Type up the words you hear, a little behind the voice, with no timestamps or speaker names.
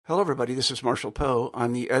Hello, everybody. This is Marshall Poe.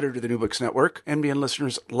 I'm the editor of the New Books Network. NBN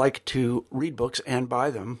listeners like to read books and buy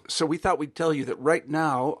them. So we thought we'd tell you that right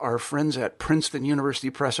now, our friends at Princeton University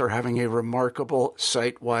Press are having a remarkable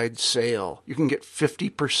site-wide sale. You can get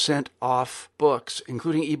 50% off books,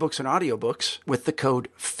 including ebooks and audiobooks, with the code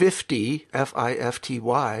 50,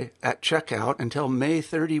 F-I-F-T-Y, at checkout until May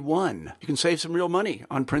 31. You can save some real money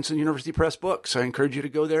on Princeton University Press books. I encourage you to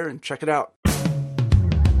go there and check it out.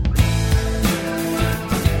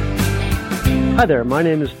 Hi there, my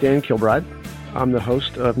name is Dan Kilbride. I'm the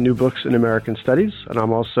host of New Books in American Studies, and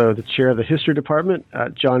I'm also the chair of the History Department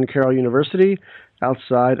at John Carroll University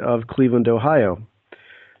outside of Cleveland, Ohio.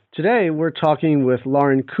 Today, we're talking with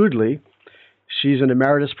Lauren Kudley. She's an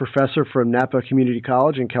emeritus professor from Napa Community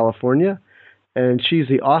College in California, and she's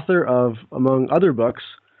the author of, among other books,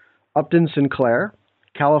 Upton Sinclair,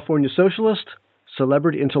 California Socialist,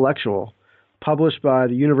 Celebrity Intellectual, published by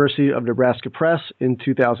the University of Nebraska Press in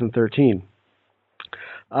 2013.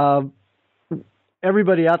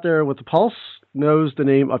 Everybody out there with a pulse knows the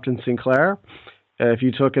name Upton Sinclair. If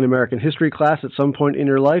you took an American history class at some point in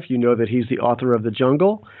your life, you know that he's the author of The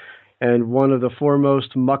Jungle and one of the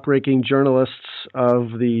foremost muckraking journalists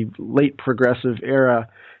of the late progressive era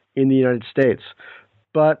in the United States.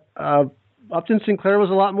 But Upton Sinclair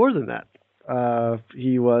was a lot more than that.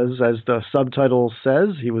 He was, as the subtitle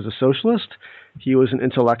says, he was a socialist. He was an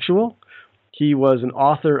intellectual. He was an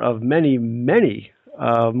author of many, many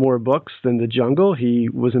more books than The Jungle. He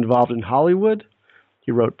was involved in Hollywood.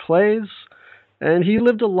 He wrote plays. And he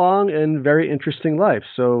lived a long and very interesting life.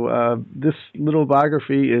 So this little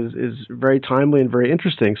biography is very timely and very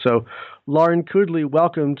interesting. So Lauren Kudley,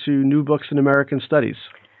 welcome to New Books in American Studies.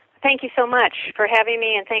 Thank you so much for having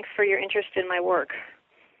me, and thanks for your interest in my work.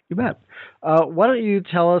 You bet. Why don't you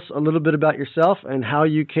tell us a little bit about yourself and how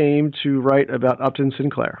you came to write about Upton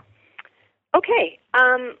Sinclair? Okay.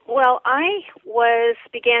 Well, I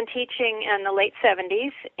began teaching in the late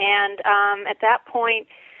 70s, and at that point,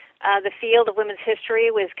 the field of women's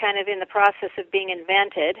history was kind of in the process of being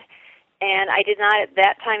invented, and I did not at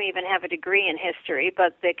that time even have a degree in history,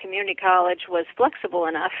 but the community college was flexible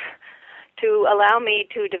enough to allow me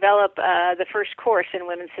to develop the first course in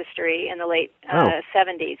women's history in the late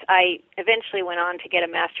 70s. I eventually went on to get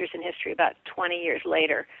a master's in history about 20 years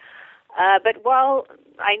later. But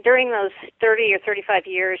during those 30 or 35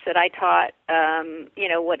 years that I taught,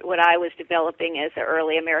 what I was developing as an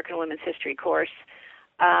early American women's history course,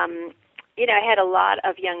 I had a lot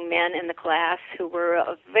of young men in the class who were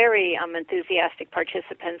very enthusiastic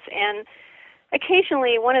participants, and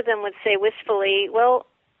occasionally one of them would say wistfully, well,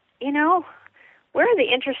 where are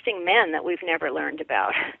the interesting men that we've never learned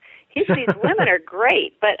about? These women are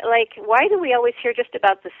great, but, why do we always hear just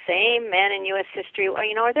about the same men in U.S. history?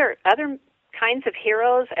 Are there other kinds of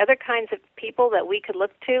heroes, other kinds of people that we could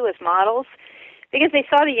look to as models? Because they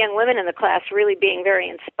saw the young women in the class really being very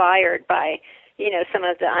inspired by, some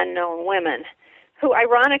of the unknown women, who,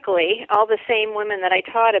 ironically, all the same women that I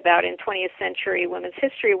taught about in 20th century women's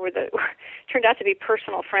history turned out to be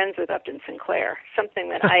personal friends with Upton Sinclair, something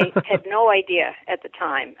that I had no idea at the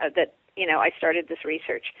time that I started this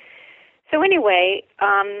research. So anyway,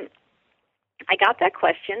 I got that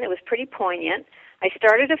question. It was pretty poignant. I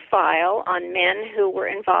started a file on men who were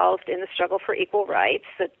involved in the struggle for equal rights,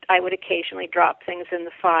 that I would occasionally drop things in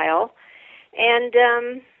the file.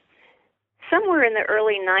 And somewhere in the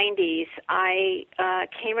early 90s, I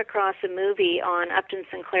came across a movie on Upton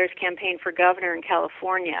Sinclair's campaign for governor in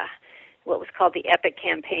California, what was called the EPIC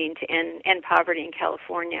campaign to end poverty in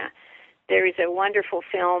California. There is a wonderful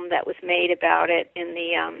film that was made about it in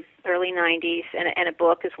the early 90s, and a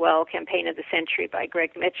book as well, Campaign of the Century by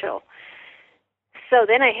Greg Mitchell. So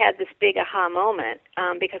then I had this big aha moment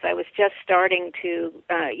because I was just starting to,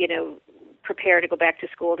 prepare to go back to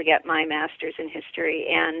school to get my master's in history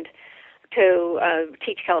and to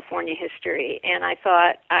teach California history. And I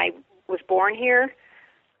thought, I was born here,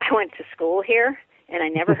 I went to school here, and I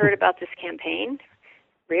never heard about this campaign.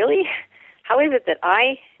 Really? How is it that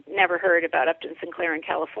I never heard about Upton Sinclair in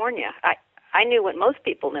California? I knew what most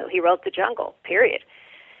people knew. He wrote The Jungle, period.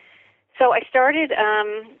 So I started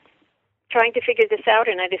trying to figure this out,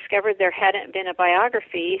 and I discovered there hadn't been a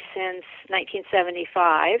biography since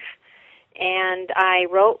 1975, and I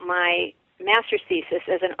wrote my master's thesis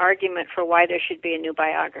as an argument for why there should be a new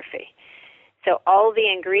biography. So all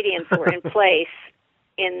the ingredients were in place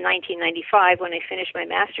in 1995 when I finished my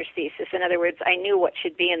master's thesis. In other words, I knew what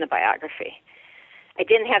should be in the biography. I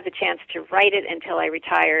didn't have the chance to write it until I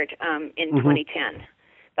retired in 2010.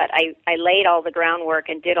 But I laid all the groundwork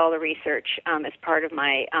and did all the research as part of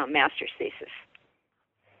my master's thesis.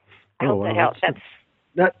 I hope that helps.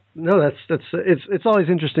 It's always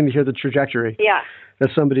interesting to hear the trajectory. Yeah. That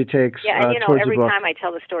somebody takes. Yeah, and towards every the book. time I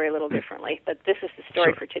tell the story a little differently, but this is the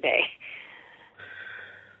story for today.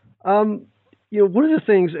 One of the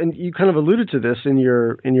things, and you kind of alluded to this in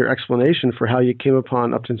your explanation for how you came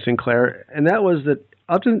upon Upton Sinclair, and that was that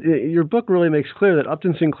your book really makes clear that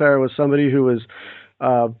Upton Sinclair was somebody who was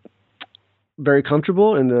very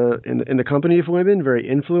comfortable in the company of women, very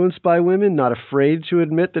influenced by women, not afraid to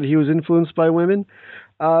admit that he was influenced by women.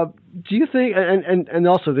 Do you think, and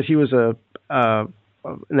also that he was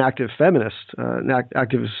an active feminist, an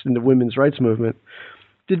activist in the women's rights movement?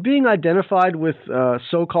 Did being identified with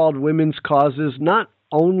so-called women's causes, not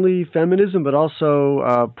only feminism but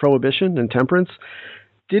also prohibition and temperance,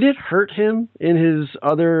 did it hurt him in his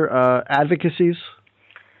other advocacies?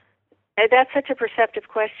 That's such a perceptive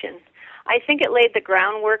question. I think it laid the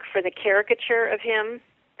groundwork for the caricature of him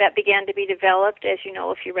that began to be developed, as you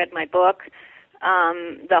know, if you read my book.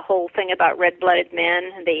 The whole thing about red-blooded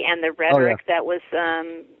men and the rhetoric that was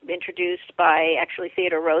introduced by actually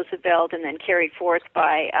Theodore Roosevelt and then carried forth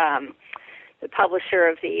by the publisher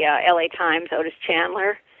of the L.A. Times, Otis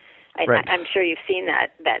Chandler. I'm sure you've seen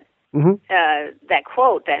that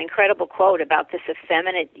quote, that incredible quote about this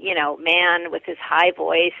effeminate, man with his high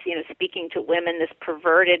voice, speaking to women, this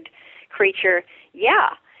perverted creature.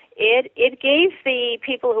 Yeah. It gave the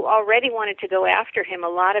people who already wanted to go after him a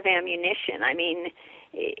lot of ammunition. I mean,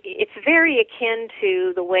 it's very akin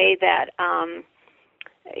to the way that,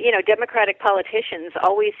 Democratic politicians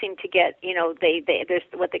always seem to get, there's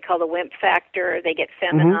what they call the wimp factor. They get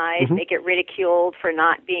feminized. They get ridiculed for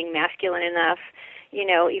not being masculine enough.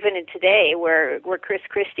 Even in today, where Chris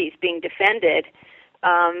Christie's being defended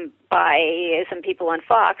by some people on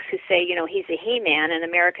Fox who say, he's a he-man and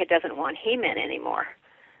America doesn't want he-men anymore.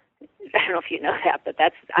 I don't know if you know that, but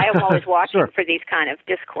I am always watching for these kind of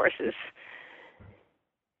discourses.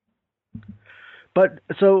 But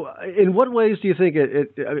so, in what ways do you think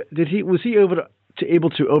was he able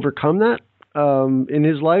to overcome that in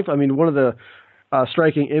his life? I mean, one of the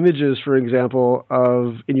striking images, for example,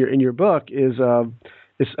 in your book is of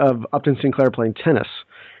Upton Sinclair playing tennis.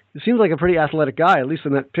 It seems like a pretty athletic guy, at least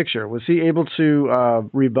in that picture. Was he able to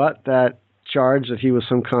rebut that charge that he was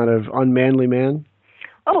some kind of unmanly man?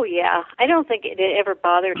 Oh, yeah. I don't think it ever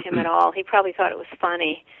bothered him at all. He probably thought it was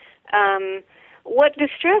funny. What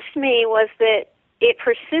distressed me was that it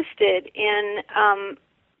persisted in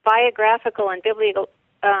biographical and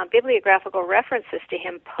bibliographical references to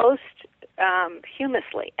him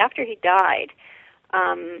posthumously. After he died,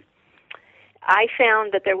 I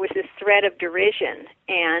found that there was this thread of derision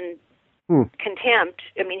and contempt.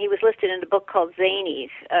 I mean, he was listed in a book called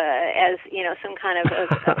Zanies as, some kind of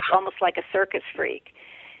almost like a circus freak.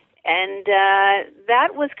 And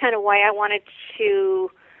that was kind of why I wanted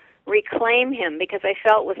to reclaim him, because I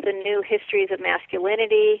felt with the new histories of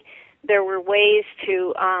masculinity, there were ways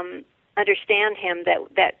to understand him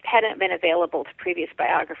that hadn't been available to previous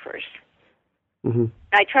biographers. Mm-hmm.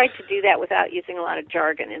 I tried to do that without using a lot of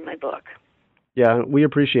jargon in my book. Yeah, we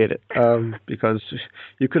appreciate it because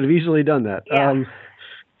you could have easily done that. Yeah.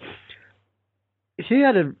 He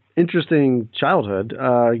had an interesting childhood.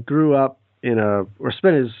 He grew up or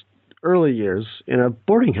spent his early years in a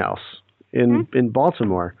boarding house in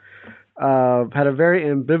Baltimore. Had a very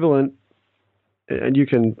ambivalent, and you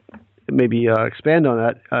can maybe expand on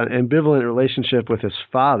that, ambivalent relationship with his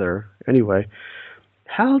father. Anyway,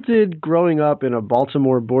 how did growing up in a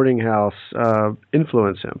Baltimore boarding house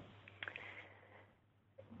influence him?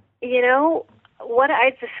 What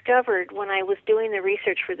I discovered when I was doing the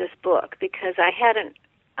research for this book, because I hadn't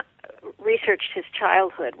researched his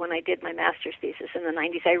childhood when I did my master's thesis in the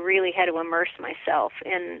 90s, I really had to immerse myself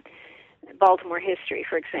in Baltimore history,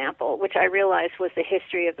 for example, which I realized was the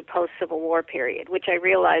history of the post-Civil War period, which I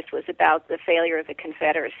realized was about the failure of the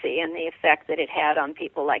Confederacy and the effect that it had on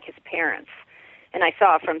people like his parents. And I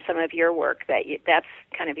saw from some of your work that that's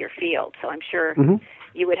kind of your field, so I'm sure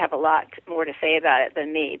you would have a lot more to say about it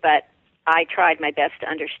than me, but I tried my best to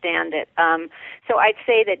understand it. So I'd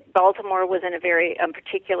say that Baltimore was in a very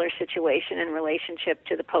particular situation in relationship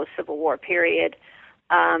to the post-Civil War period.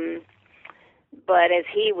 But as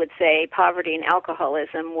he would say, poverty and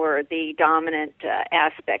alcoholism were the dominant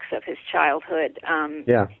aspects of his childhood.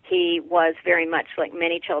 He was very much like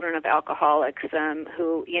many children of alcoholics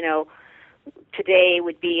who, today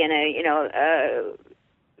would be in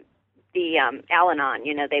the Al-Anon.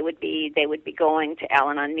 They would be going to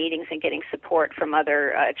Al-Anon meetings and getting support from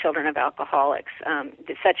other children of alcoholics.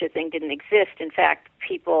 Such a thing didn't exist. In fact,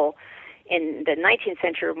 people in the 19th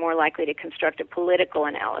century are more likely to construct a political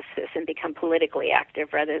analysis and become politically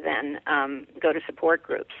active rather than go to support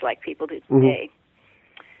groups like people do today.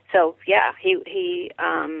 So yeah, he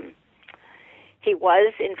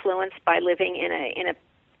was influenced by living in a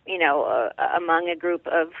among a group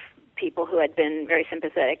of people who had been very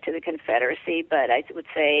sympathetic to the Confederacy, but I would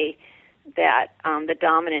say that the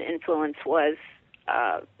dominant influence was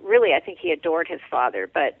really, I think he adored his father,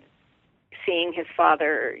 but seeing his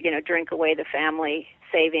father, drink away the family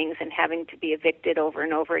savings and having to be evicted over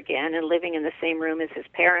and over again and living in the same room as his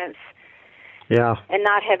parents. Yeah. And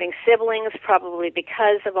not having siblings, probably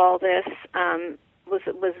because of all this, was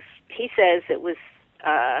he says it was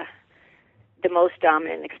the most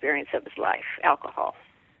dominant experience of his life, alcohol.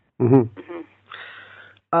 Mm-hmm.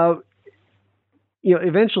 Mm-hmm.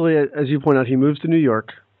 Eventually, as you point out, he moves to New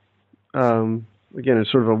York. Again,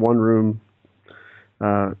 it's sort of a one-room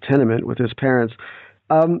tenement with his parents.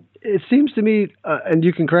 It seems to me, and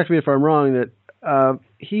you can correct me if I'm wrong, that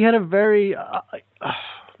he had a very,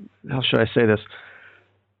 how should I say this?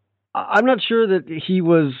 I'm not sure that he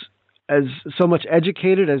was as so much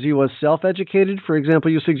educated as he was self-educated. For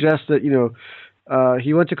example, you suggest that,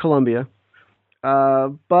 he went to Columbia,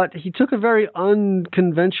 but he took a very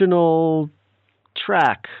unconventional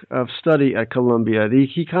track of study at Columbia.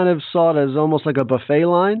 He kind of saw it as almost like a buffet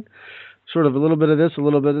line, sort of a little bit of this, a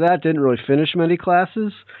little bit of that, didn't really finish many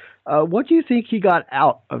classes. What do you think he got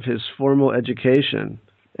out of his formal education,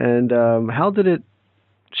 and how did it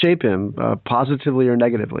shape him, positively or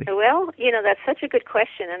negatively? Well, that's such a good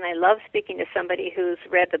question, and I love speaking to somebody who's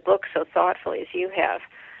read the book so thoughtfully as you have.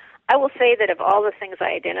 I will say that of all the things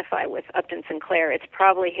I identify with Upton Sinclair, it's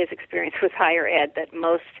probably his experience with higher ed that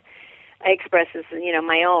most expresses,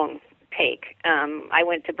 my own take. I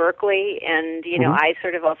went to Berkeley, and, I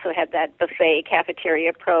sort of also had that buffet cafeteria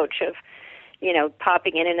approach of,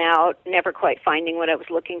 popping in and out, never quite finding what I was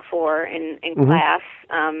looking for in class,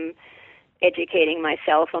 educating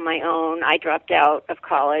myself on my own. I dropped out of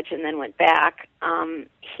college and then went back.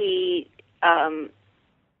 He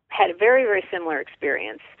had a very, very similar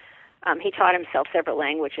experience. He taught himself several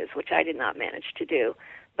languages, which I did not manage to do.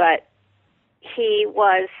 But he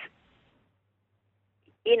was,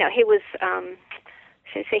 he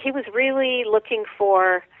was really looking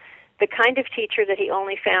for the kind of teacher that he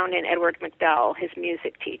only found in Edward MacDowell, his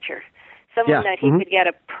music teacher. Someone that he could get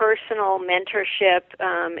a personal mentorship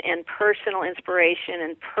and personal inspiration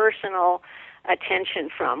and personal attention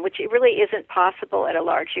from, which it really isn't possible at a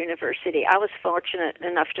large university. I was fortunate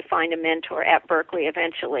enough to find a mentor at Berkeley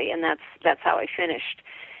eventually, and that's how I finished.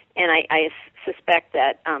 And I suspect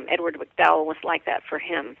that Edward MacDowell was like that for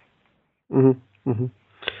him. Mm-hmm. Mm-hmm.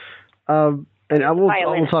 And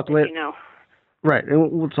we'll talk later. Right,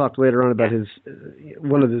 and we'll talk later on about his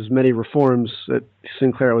one of his many reforms that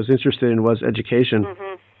Sinclair was interested in was education.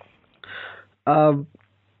 Mm-hmm.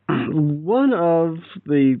 One of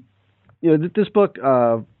the, this book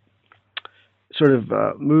sort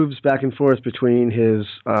of moves back and forth between his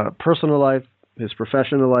personal life, his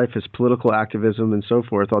professional life, his political activism, and so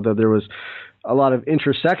forth, although there was a lot of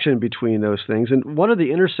intersection between those things. And one of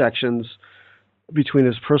the intersections between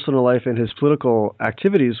his personal life and his political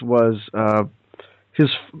activities was his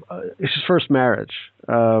first marriage,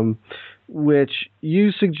 which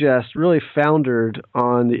you suggest really foundered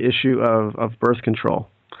on the issue of birth control,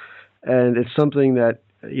 and it's something that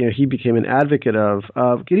he became an advocate of.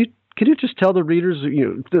 Can you just tell the readers,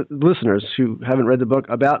 the listeners who haven't read the book,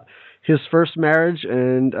 about his first marriage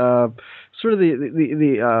and sort of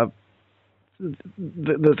the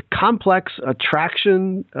complex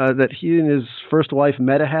attraction that he and his first wife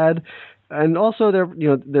Meta had, and also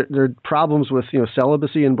their problems with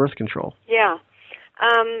celibacy and birth control. Yeah,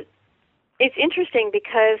 it's interesting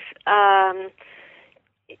because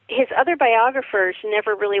his other biographers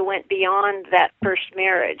never really went beyond that first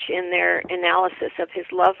marriage in their analysis of his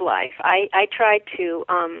love life. I tried to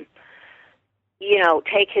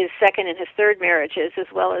take his second and his third marriages as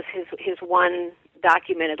well as his one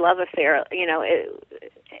documented love affair,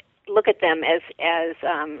 look at them as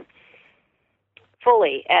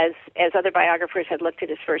fully as other biographers had looked at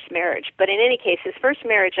his first marriage. But in any case, his first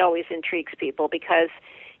marriage always intrigues people because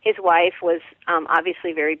his wife was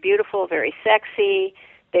obviously very beautiful, very sexy.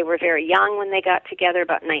 They were very young when they got together,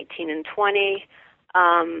 about 19 and 20,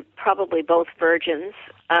 probably both virgins.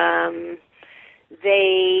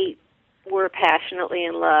 They were passionately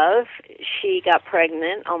in love. She got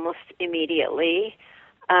pregnant almost immediately.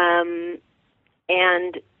 And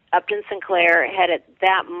Upton Sinclair had at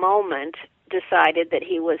that moment decided that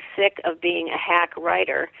he was sick of being a hack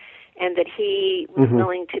writer and that he was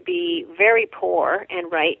willing to be very poor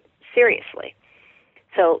and write seriously.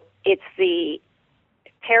 So it's the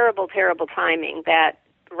terrible, terrible timing that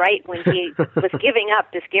right when he was giving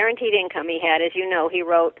up this guaranteed income he had, as you know, he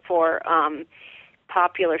wrote for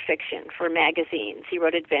popular fiction for magazines. He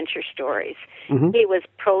wrote adventure stories. Mm-hmm. He was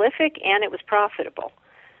prolific, and it was profitable.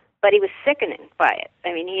 But he was sickening by it.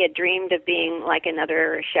 I mean, he had dreamed of being like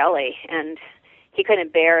another Shelley, and he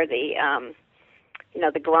couldn't bear the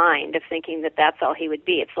the grind of thinking that that's all he would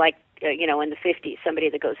be. It's like, in the 50s, somebody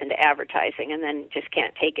that goes into advertising and then just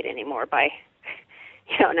can't take it anymore by,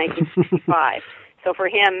 1965. So for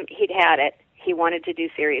him, he'd had it. He wanted to do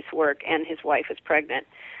serious work, and his wife was pregnant.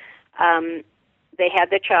 They had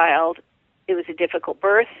the child. It was a difficult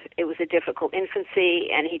birth. It was a difficult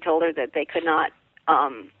infancy, and he told her that they could not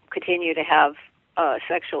continue to have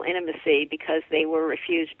sexual intimacy because they were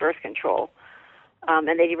refused birth control,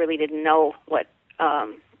 and they really didn't know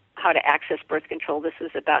how to access birth control. This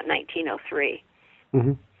was about 1903.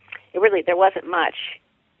 Mm-hmm. There wasn't much,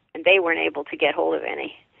 and they weren't able to get hold of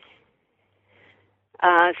any.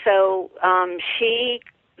 So she,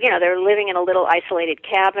 they're living in a little isolated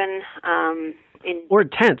cabin. Or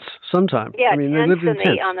tents sometimes. Yeah, tents they lived in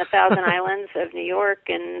tents on the Thousand Islands of New York,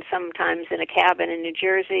 and sometimes in a cabin in New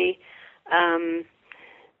Jersey.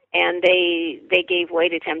 And they gave way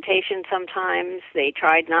to temptation sometimes. They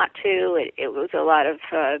tried not to. It was a lot of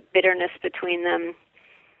bitterness between them.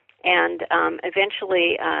 And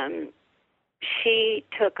eventually she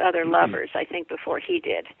took other lovers, I think, before he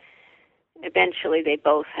did. Eventually they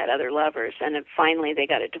both had other lovers, and finally they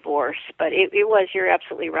got a divorce. But it was, you're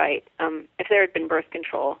absolutely right. If there had been birth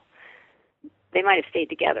control, they might have stayed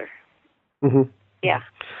together. Mm-hmm. Yeah.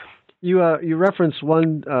 You referenced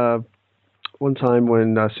one time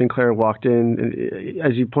when Sinclair walked in, and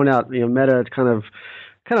as you point out, Meta kind of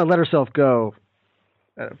let herself go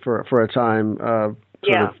for a time, sort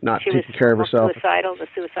of not taking care of herself. The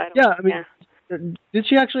suicidal. Yeah, I mean, did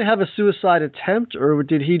she actually have a suicide attempt, or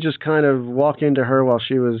did he just kind of walk into her while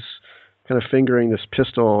she was kind of fingering this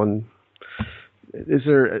pistol? And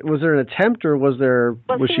was there an attempt, or was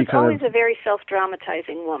she always a very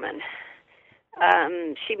self-dramatizing woman.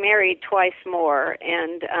 She married twice more,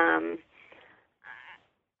 and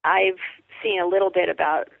I've seen a little bit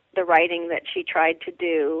about the writing that she tried to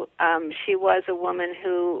do. She was a woman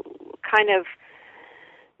who kind of,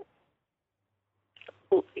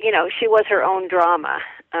 she was her own drama.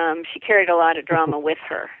 She carried a lot of drama with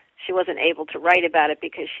her. She wasn't able to write about it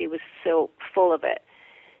because she was so full of it.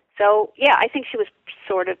 So, yeah, I think she was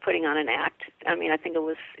sort of putting on an act. I mean, I think it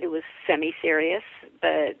was semi-serious,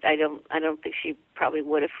 but I don't think she probably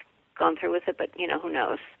would have gone through with it, but, who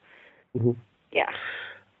knows. Mm-hmm. Yeah.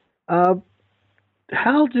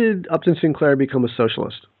 How did Upton Sinclair become a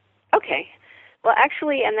socialist? Okay. Well,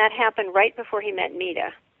 actually, and that happened right before he met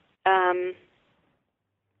Nita.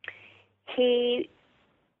 He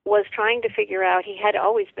was trying to figure out, he had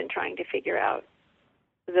always been trying to figure out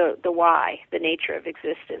the why, the nature of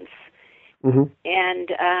existence. Mm-hmm.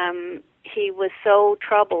 And he was so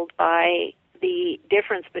troubled by the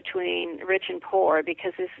difference between rich and poor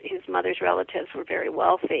because his mother's relatives were very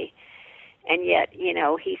wealthy. And yet,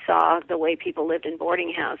 he saw the way people lived in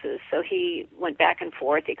boarding houses. So he went back and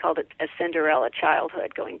forth. He called it a Cinderella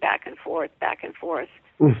childhood, going back and forth, back and forth.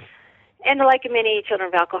 Mm. And like many children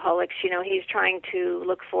of alcoholics, he's trying to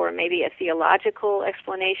look for maybe a theological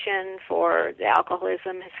explanation for the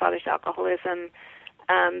alcoholism, his father's alcoholism.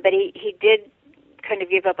 But he did kind of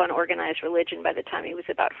give up on organized religion by the time he was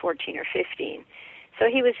about 14 or 15. So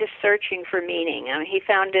he was just searching for meaning. He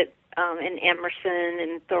found it in Emerson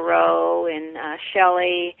and Thoreau and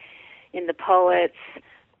Shelley, in the poets.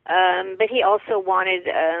 But he also wanted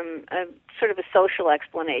a sort of a social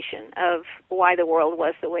explanation of why the world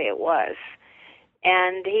was the way it was.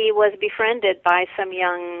 And he was befriended by some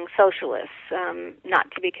young socialists, not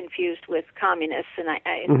to be confused with communists. And I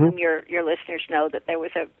assume your listeners know that there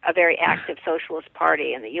was a very active socialist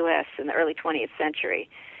party in the U.S. in the early 20th century,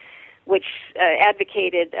 which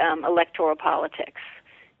advocated electoral politics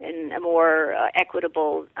and a more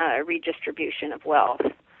equitable redistribution of wealth.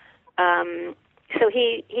 So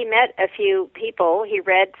he met a few people. He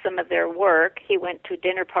read some of their work. He went to a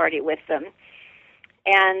dinner party with them.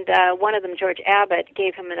 And one of them, George Abbott,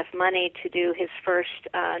 gave him enough money to do his first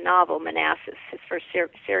novel, Manassas, his first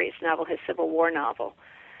serious novel, his Civil War novel.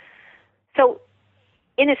 So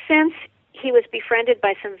in a sense, he was befriended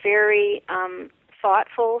by some very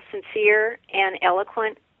thoughtful, sincere, and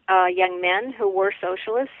eloquent young men who were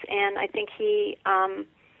socialists. And I think he...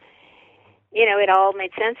 it all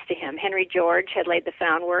made sense to him. Henry George had laid the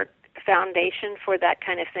foundation for that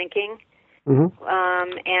kind of thinking. Mm-hmm.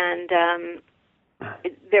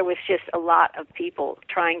 There was just a lot of people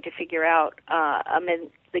trying to figure out,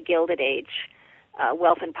 amid the Gilded Age,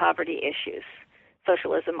 wealth and poverty issues.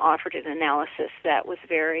 Socialism offered an analysis that was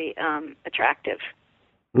very attractive.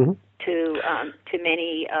 Mm-hmm. to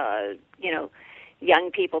many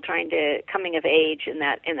young people coming of age in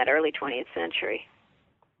that early 20th century.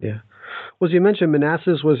 Yeah. Well, as you mentioned,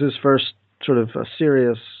 Manassas was his first sort of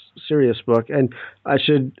serious book, and I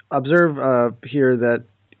should observe here that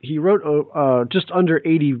he wrote just under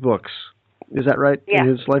 80 books. Is that right? Yeah. In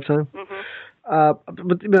his lifetime? Mm-hmm.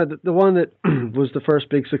 But the one that was the first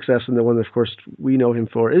big success, and the one that, of course, we know him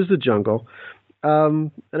for, is The Jungle.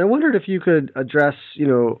 And I wondered if you could address,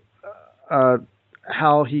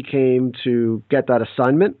 how he came to get that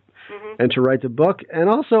assignment and to write the book, and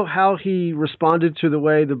also how he responded to the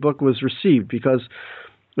way the book was received. Because,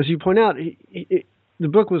 as you point out, the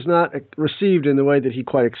book was not received in the way that he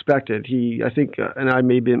quite expected. I think, and I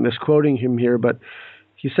may be misquoting him here, but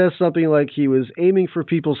he says something like he was aiming for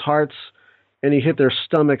people's hearts and he hit their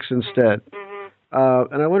stomachs instead.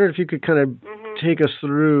 And I wondered if you could kind of take us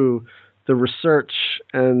through the research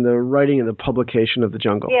and the writing and the publication of The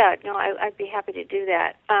Jungle. Yeah, no, I'd be happy to do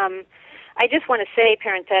that. I just want to say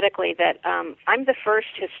parenthetically that I'm the first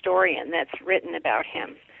historian that's written about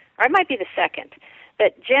him, or I might be the second.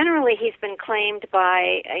 But generally, he's been claimed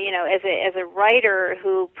by, as a writer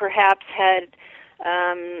who perhaps had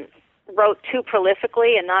wrote too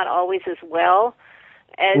prolifically and not always as well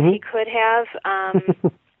as he could have.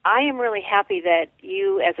 I am really happy that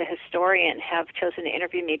you, as a historian, have chosen to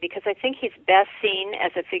interview me, because I think he's best seen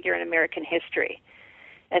as a figure in American history,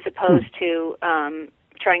 as opposed to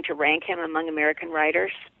trying to rank him among American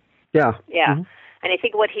writers. Yeah. Yeah. And I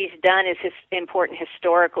think what he's done is important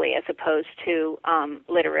historically as opposed to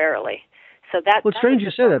literarily. So that's strange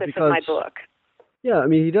you say that, because my book. Yeah, I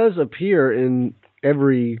mean, he does appear in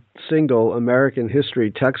every single American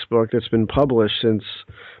history textbook that's been published since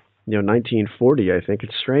 1940. I think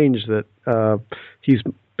it's strange that he's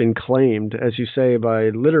been claimed, as you say, by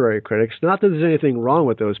literary critics. Not that there's anything wrong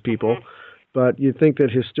with those people, but you'd think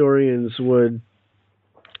that historians would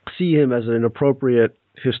see him as an appropriate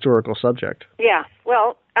historical subject. Yeah,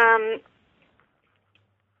 well,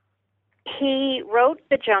 he wrote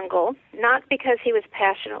The Jungle not because he was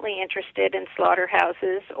passionately interested in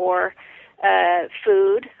slaughterhouses or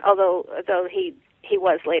food, although he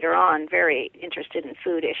was later on very interested in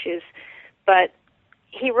food issues, but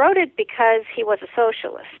he wrote it because he was a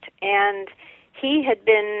socialist, and he had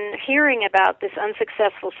been hearing about this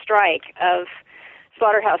unsuccessful strike of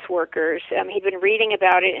slaughterhouse workers. He'd been reading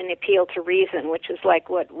about it in Appeal to Reason, which is like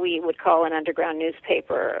what we would call an underground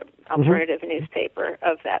newspaper, alternative newspaper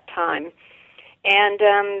of that time. And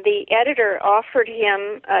the editor offered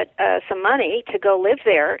him some money to go live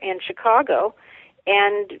there in Chicago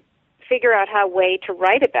and figure out a way to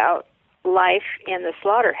write about life in the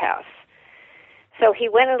slaughterhouse. So he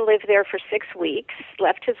went and lived there for 6 weeks,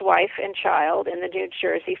 left his wife and child in the New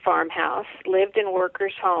Jersey farmhouse, lived in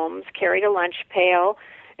workers' homes, carried a lunch pail.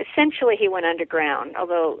 Essentially, he went underground,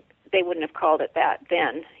 although they wouldn't have called it that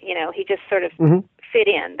then. He just sort of fit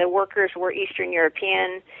in. The workers were Eastern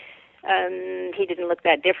European. He didn't look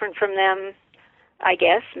that different from them, I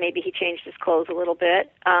guess. Maybe he changed his clothes a little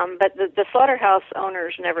bit. But the slaughterhouse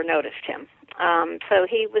owners never noticed him. So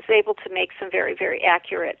he was able to make some very, very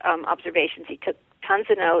accurate observations. He took tons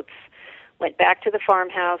of notes, went back to the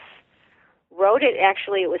farmhouse, wrote it.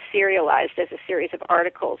 Actually, it was serialized as a series of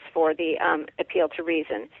articles for the Appeal to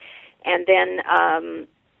Reason. And then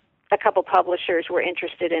a couple publishers were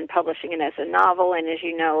interested in publishing it as a novel, and as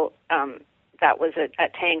you know, that was a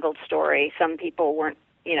tangled story. Some people weren't,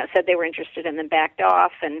 said they were interested and then backed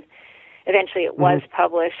off, and eventually it was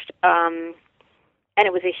published, and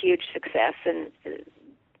it was a huge success. And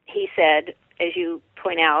he said, as you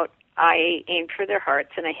point out, I aimed for their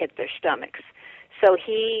hearts and I hit their stomachs. So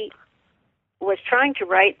he was trying to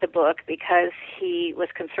write the book because he was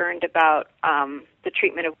concerned about the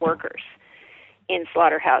treatment of workers in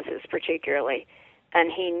slaughterhouses particularly.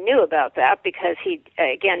 And he knew about that because he'd,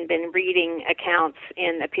 again, been reading accounts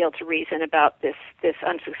in Appeal to Reason about this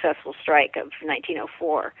unsuccessful strike of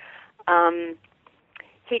 1904.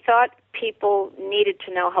 He thought people needed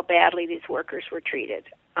to know how badly these workers were treated,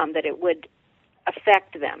 that it would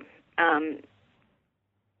affect them.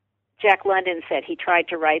 Jack London said he tried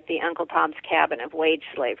to write the Uncle Tom's Cabin of wage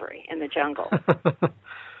slavery in the jungle.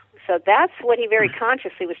 So that's what he very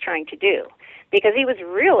consciously was trying to do, because he was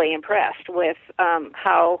really impressed with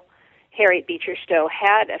how Harriet Beecher Stowe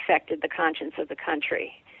had affected the conscience of the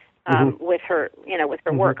country with her, with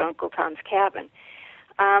her work, Uncle Tom's Cabin.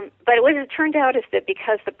 But it turned out is that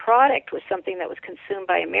because the product was something that was consumed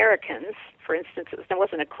by Americans, for instance, it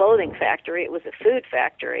wasn't a clothing factory, it was a food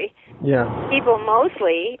factory. Yeah. People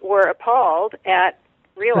mostly were appalled at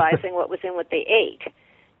realizing what was in what they ate.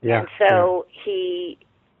 Yeah. And so he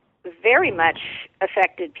very much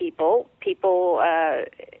affected people. People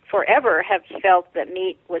forever have felt that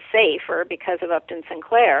meat was safer because of Upton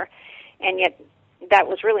Sinclair, and yet that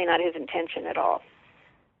was really not his intention at all.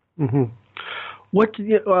 Mm-hmm. Let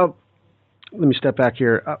me step back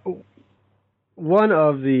here. One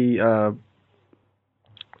of the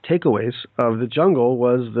takeaways of The Jungle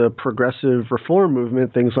was the progressive reform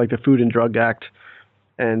movement, things like the Food and Drug Act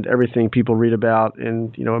and everything people read about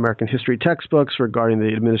in American history textbooks regarding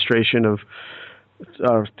the administration of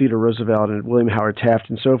Theodore Roosevelt and William Howard Taft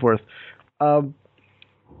and so forth.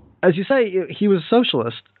 As you say, he was a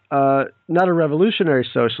socialist, not a revolutionary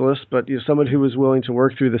socialist, but someone who was willing to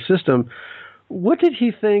work through the system. What did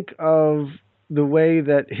he think of the way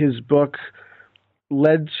that his book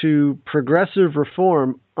led to progressive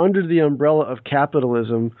reform under the umbrella of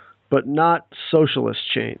capitalism, but not socialist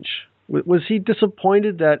change? Was he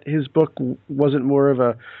disappointed that his book wasn't more of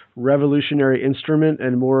a revolutionary instrument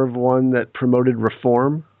and more of one that promoted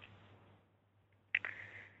reform?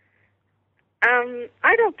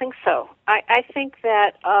 I don't think so. I think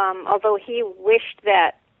that although he wished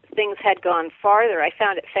that things had gone farther, I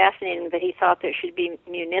found it fascinating that he thought there should be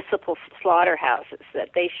municipal slaughterhouses, that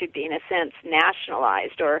they should be, in a sense,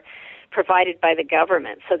 nationalized or provided by the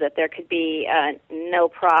government so that there could be no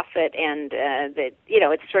profit and that,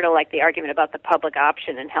 it's sort of like the argument about the public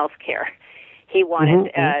option in healthcare. He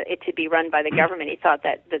wanted it to be run by the government. He thought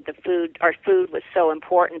that our food was so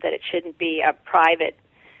important that it shouldn't be a private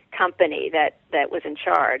company that was in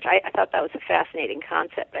charge. I thought that was a fascinating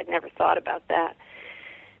concept. I'd never thought about that.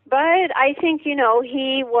 But I think, he was,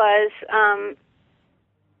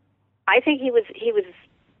 he was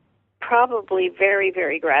probably very,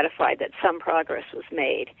 very gratified that some progress was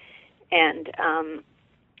made. And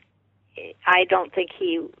I don't think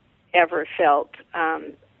he ever felt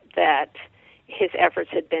that his efforts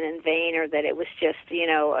had been in vain or that it was just,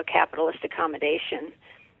 a capitalist accommodation.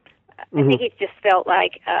 I think he just felt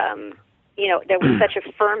like, there was such a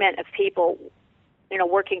ferment of people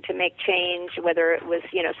working to make change, whether it was,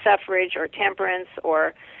 suffrage or temperance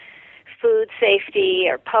or food safety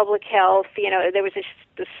or public health. There was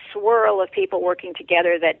this swirl of people working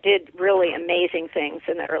together that did really amazing things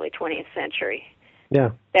in the early 20th century.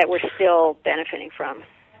 Yeah. That we're still benefiting from.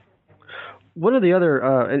 One of the other,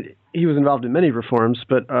 and he was involved in many reforms,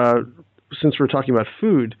 but since we're talking about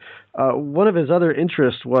food, one of his other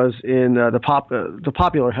interests was in the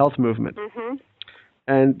popular health movement. Mm-hmm.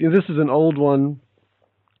 And this is an old one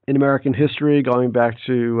in American history, going back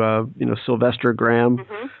to Sylvester Graham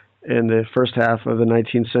in the first half of the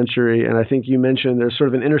 19th century. And I think you mentioned there's sort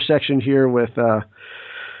of an intersection here with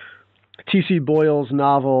T.C. Boyle's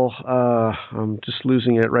novel. I'm just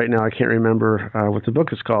losing it right now. I can't remember what the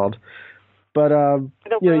book is called. But The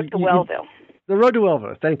Road to Wellville. The Road to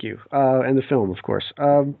Wellville, thank you, and the film, of course.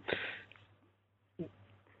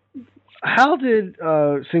 How did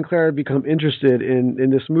Sinclair become interested in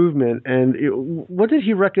this movement, and what did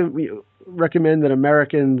he recommend that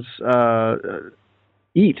Americans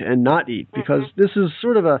eat and not eat? Because this is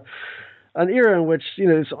sort of an era in which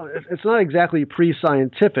it's not exactly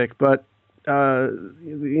pre-scientific, but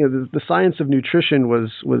the science of nutrition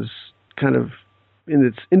was kind of in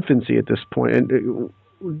its infancy at this point. And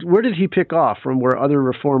where did he pick off from where other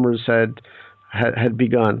reformers had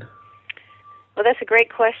begun? Well, that's a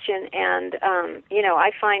great question, and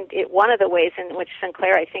I find it one of the ways in which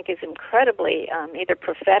Sinclair, I think, is incredibly either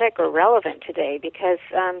prophetic or relevant today, because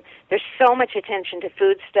there's so much attention to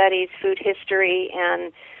food studies, food history,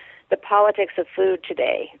 and the politics of food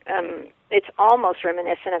today. It's almost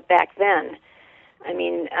reminiscent of back then. I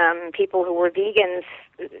mean, people who were vegans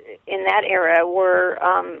in that era were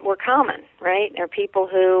common, right? Or people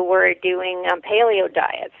who were doing paleo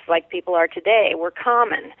diets, like people are today, were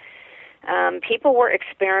common. People were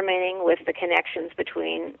experimenting with the connections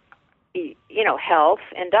between, health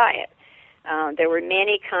and diet. There were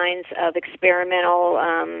many kinds of experimental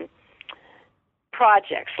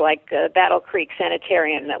projects, like Battle Creek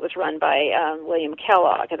Sanitarium that was run by William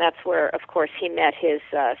Kellogg, and that's where, of course, he met his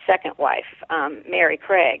second wife, Mary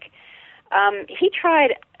Craig. He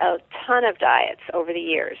tried a ton of diets over the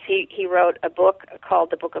years. He wrote a book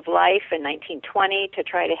called The Book of Life in 1920 to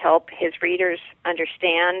try to help his readers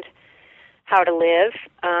understand how to live.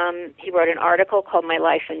 He wrote an article called My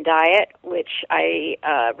Life and Diet, which I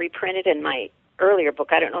reprinted in my earlier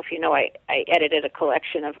book. I don't know if you know, I edited a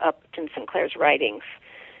collection of Upton Sinclair's writings,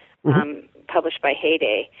 published by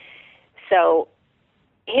Heyday. So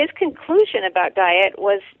his conclusion about diet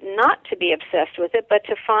was not to be obsessed with it, but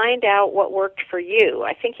to find out what worked for you.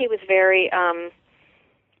 I think he was very,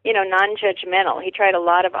 non-judgmental. He tried a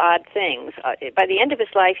lot of odd things. By the end of his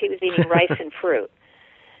life, he was eating rice and fruit.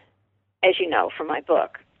 as you know from my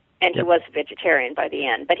book. And he Yep. was a vegetarian by the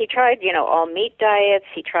end. But he tried, all meat diets.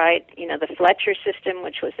 He tried, the Fletcher system,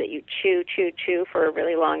 which was that you chew for a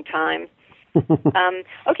really long time.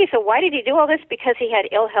 Okay, so why did he do all this? Because he had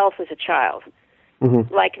ill health as a child.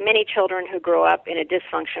 Mm-hmm. Like many children who grow up in a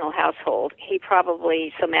dysfunctional household, he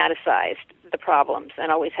probably somaticized the problems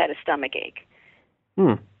and always had a stomach ache.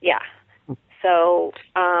 Mm. Yeah. So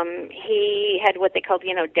he had what they called,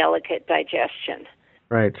 delicate digestion.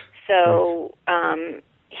 Right. So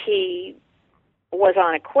he was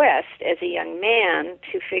on a quest as a young man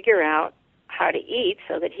to figure out how to eat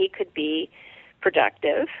so that he could be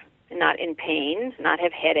productive, not in pain, not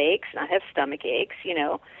have headaches, not have stomach aches, And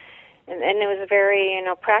it was a very,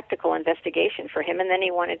 practical investigation for him. And then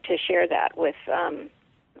he wanted to share that with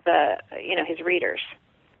his readers.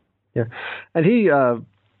 Yeah, and he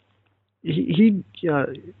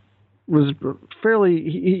was fairly.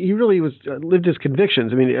 He really was lived his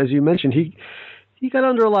convictions. I mean, as you mentioned, he got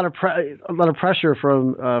under a lot of pressure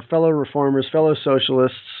from fellow reformers, fellow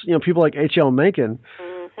socialists. People like H.L. Mencken,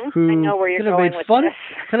 who I know where you're going with this.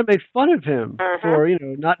 kind of made fun of him for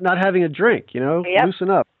not having a drink. Yep. Loosen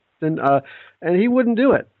up, and he wouldn't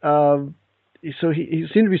do it. So he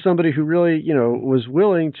seemed to be somebody who really was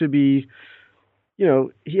willing to be.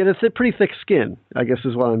 He had a pretty thick skin, I guess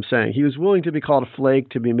is what I'm saying. He was willing to be called a flake,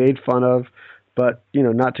 to be made fun of, but,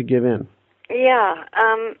 not to give in. Yeah.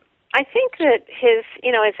 I think that his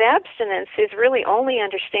abstinence is really only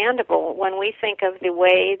understandable when we think of the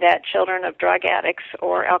way that children of drug addicts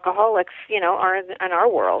or alcoholics, are in our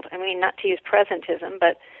world. I mean, not to use presentism,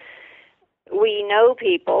 but we know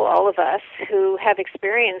people, all of us, who have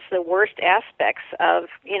experienced the worst aspects of,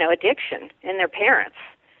 addiction in their parents.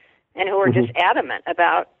 And who are just adamant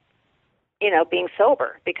about, being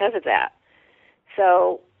sober because of that.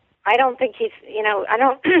 So I don't think he's,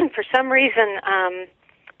 for some reason,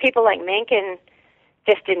 people like Mencken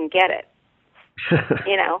just didn't get it.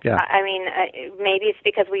 Yeah. I mean, maybe it's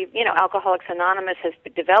because Alcoholics Anonymous has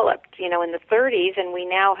developed, in the 30s, and we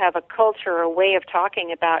now have a culture, a way of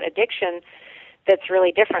talking about addiction that's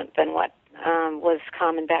really different than what was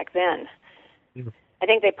common back then. Mm. I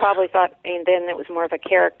think they probably thought then it was more of a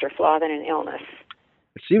character flaw than an illness.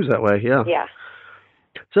 It seems that way, yeah. Yeah.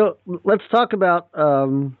 So let's talk about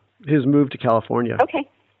his move to California. Okay.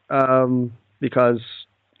 Because,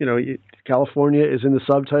 California is in the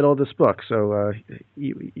subtitle of this book, so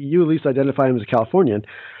you at least identify him as a Californian.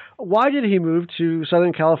 Why did he move to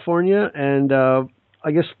Southern California? And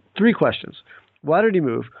I guess 3 questions. Why did he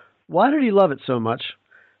move? Why did he love it so much?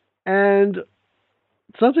 And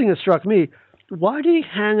something that struck me, why did he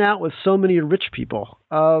hang out with so many rich people?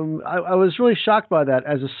 I was really shocked by that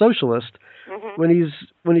as a socialist when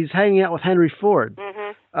he's hanging out with Henry Ford.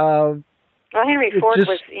 Well, Henry Ford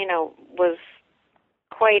was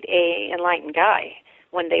quite a enlightened guy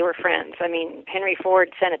when they were friends. I mean, Henry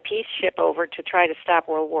Ford sent a peace ship over to try to stop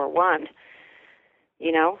World War I.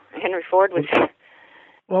 Henry Ford was.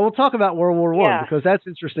 Well, we'll talk about World War I because that's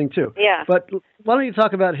interesting too. Yeah. But why don't you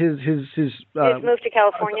talk about his move to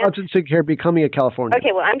California? Upton Sinclair becoming a Californian.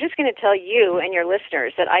 Okay. Well, I'm just going to tell you and your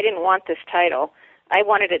listeners that I didn't want this title. I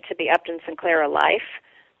wanted it to be Upton Sinclair: A Life.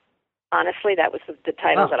 Honestly, that was the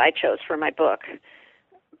title that I chose for my book.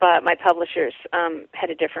 But my publishers had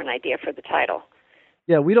a different idea for the title.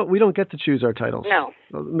 Yeah, we don't get to choose our titles. No.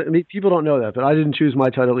 People don't know that, but I didn't choose my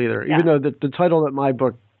title either. Yeah. Even though the title that my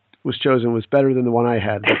book was chosen was better than the one I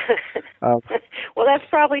had. Well, that's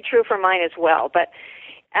probably true for mine as well. But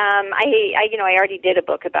I already did a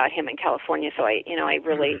book about him in California, so I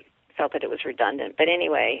really felt that it was redundant. But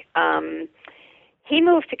anyway, he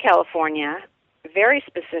moved to California very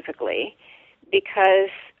specifically because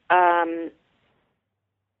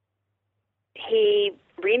he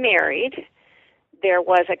remarried. There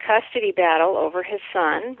was a custody battle over his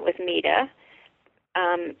son with Mita.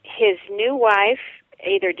 His new wife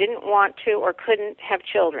either didn't want to or couldn't have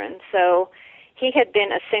children, so he had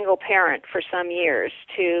been a single parent for some years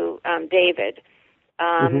to David.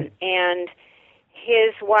 And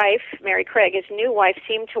his wife, Mary Craig, his new wife,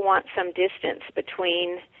 seemed to want some distance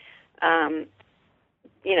between,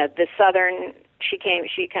 the southern. She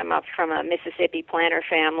came up from a Mississippi planter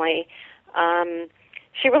family.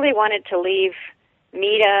 She really wanted to leave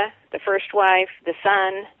Mita, the first wife, the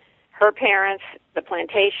son, her parents, the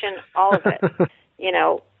plantation, all of it.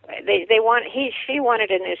 She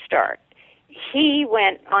wanted a new start. He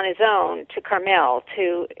went on his own to Carmel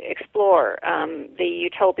to explore the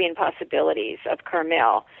utopian possibilities of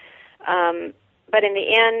Carmel. But in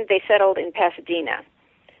the end, they settled in Pasadena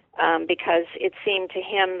because it seemed to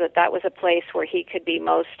him that was a place where he could be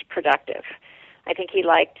most productive. I think he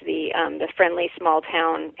liked the friendly small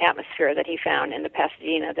town atmosphere that he found in the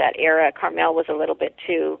Pasadena that era. Carmel was a little bit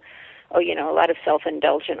too, a lot of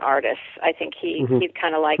self-indulgent artists. I think he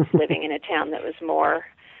kind of liked living in a town that was more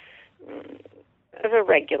of a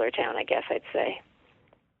regular town, I guess I'd say.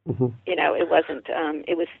 It wasn't.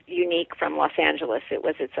 It was unique from Los Angeles. It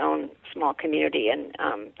was its own small community in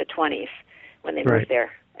the 20s when they moved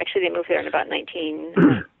there. Actually, they moved there in about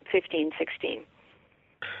 1915, 16.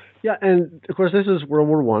 Yeah, and of course, this is World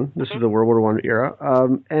War One. This is the World War I era,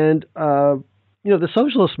 the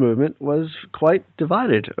socialist movement was quite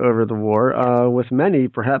divided over the war, with many,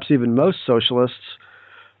 perhaps even most socialists,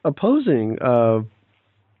 opposing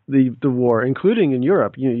the war, including in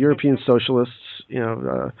Europe. European socialists,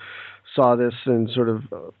 saw this in sort of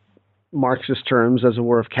Marxist terms as a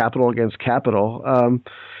war of capital against capital,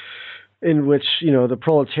 in which the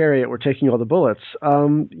proletariat were taking all the bullets.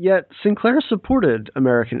 Yet Sinclair supported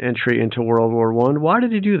American entry into World War I. Why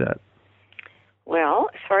did he do that? Well,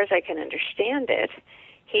 as far as I can understand it,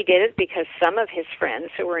 he did it because some of his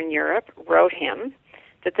friends who were in Europe wrote him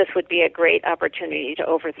that this would be a great opportunity to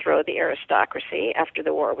overthrow the aristocracy after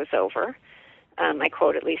the war was over. I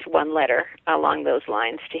quote at least one letter along those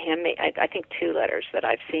lines to him. I think two letters that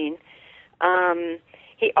I've seen.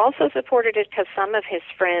 He also supported it because some of his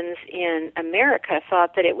friends in America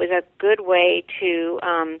thought that it was a good way to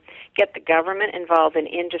get the government involved in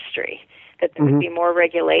industry, that there would be more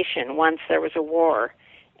regulation once there was a war,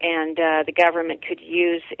 and the government could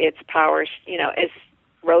use its powers, as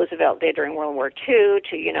Roosevelt did during World War II,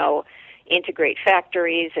 to, integrate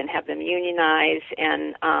factories and have them unionize.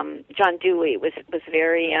 And John Dewey was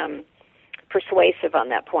very persuasive on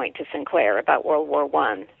that point to Sinclair about World War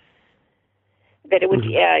I, that it would,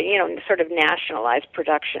 sort of nationalize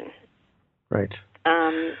production. Right.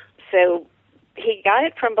 So he got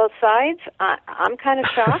it from both sides. I'm kind of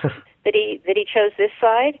shocked that he chose this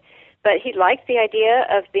side, but he liked the idea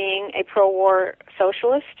of being a pro-war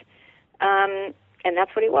socialist, and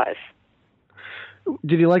that's what he was.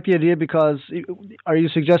 Did he like the idea because, are you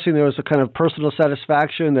suggesting there was a kind of personal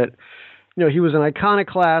satisfaction that, he was an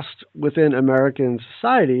iconoclast within American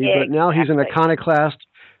society, but now he's an iconoclast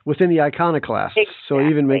within the iconoclast. Exactly. So it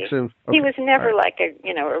even makes him... Okay. He was never like a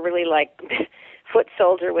really foot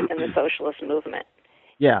soldier within the socialist movement.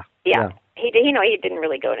 Yeah. He didn't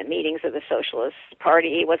really go to meetings of the Socialist Party.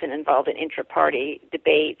 He wasn't involved in intra-party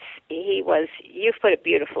debates. He was, you've put it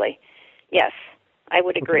beautifully. Yes, I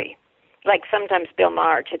would agree. Like sometimes Bill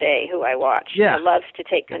Maher today, who I watch, loves to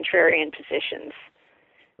take contrarian positions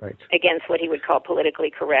against what he would call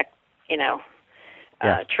politically correct,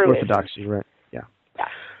 truism. Orthodoxy, right? Yeah.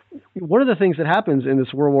 One of the things that happens in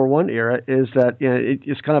this World War I era is that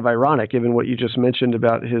it's kind of ironic, given what you just mentioned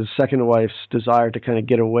about his second wife's desire to kind of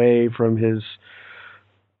get away from his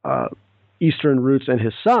Eastern roots and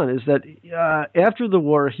his son, is that after the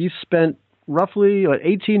war, he spent roughly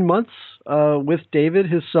 18 months with David,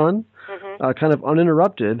 his son, kind of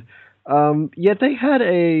uninterrupted. Yet they had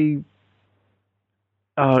a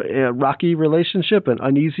rocky relationship, an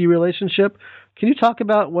uneasy relationship. Can you talk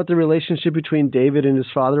about what the relationship between David and his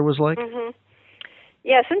father was like?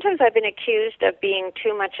 Yeah, sometimes I've been accused of being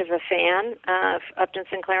too much of a fan of Upton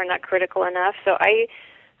Sinclair, not critical enough. So I,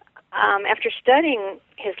 after studying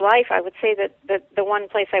his life, I would say that the one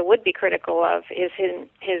place I would be critical of is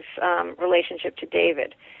his relationship to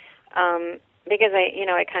David, because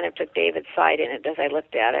I kind of took David's side in it as I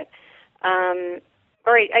looked at it.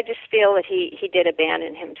 Or I just feel that he did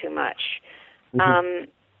abandon him too much.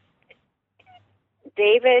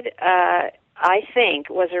 David, I think,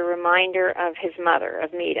 was a reminder of his mother,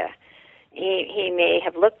 of Meta. He may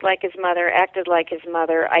have looked like his mother, acted like his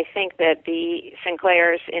mother. I think that the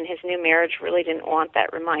Sinclairs in his new marriage really didn't want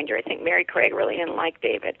that reminder. I think Mary Craig really didn't like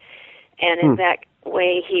David. And in that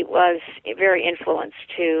way, he was very influenced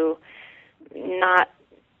to not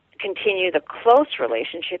continue the close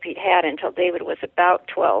relationship he'd had until David was about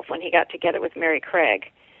 12 when he got together with Mary Craig.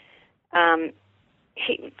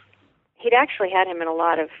 He'd actually had him in a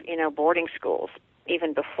lot of, boarding schools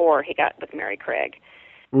even before he got with Mary Craig.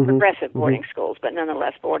 Progressive boarding schools, but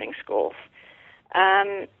nonetheless boarding schools.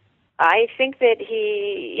 I think that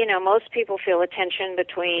he, most people feel a tension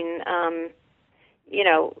between,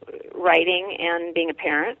 writing and being a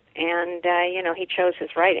parent, and, he chose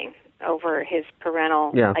his writing over his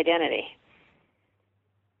parental identity.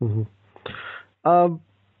 One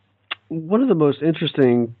of the most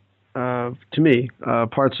interesting, to me,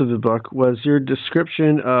 parts of the book was your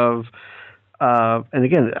description of, and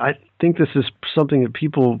again, I think this is something that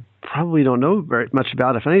people probably don't know very much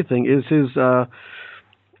about, if anything, is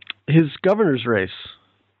his governor's race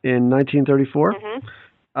in 1934.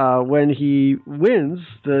 when he wins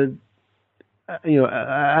as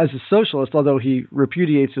a socialist, although he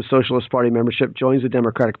repudiates the Socialist Party membership, joins the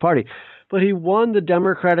Democratic Party, but he won the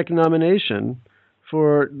Democratic nomination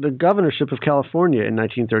for the governorship of California in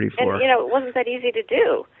 1934. And, it wasn't that easy to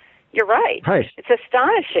do. You're right. Right. It's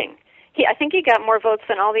astonishing. I think he got more votes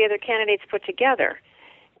than all the other candidates put together.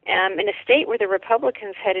 In a state where the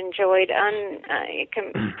Republicans had enjoyed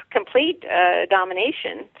complete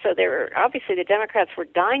domination, so obviously the Democrats were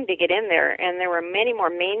dying to get in there, and there were many more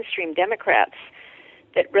mainstream Democrats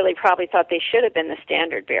that really probably thought they should have been the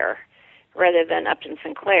standard bearer rather than Upton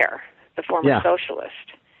Sinclair, the former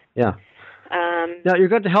socialist. Yeah. Now, you're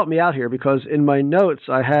going to help me out here, because in my notes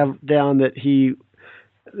I have down that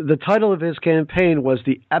the title of his campaign was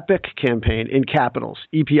the EPIC campaign, in capitals,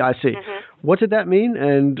 EPIC. Mm-hmm. What did that mean?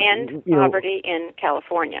 And end poverty in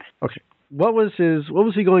California. Okay. What was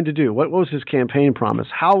he going to do? What was his campaign promise?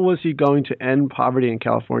 How was he going to end poverty in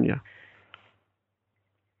California?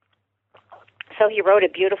 So he wrote a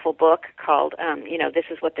beautiful book called, This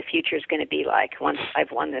is what the future is going to be like once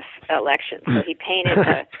I've won this election. So he painted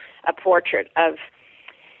a portrait of...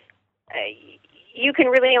 you can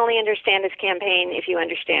really only understand his campaign if you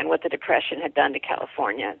understand what the Depression had done to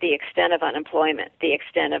California, the extent of unemployment, the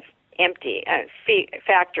extent of empty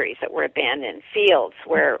factories that were abandoned, fields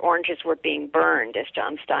where oranges were being burned, as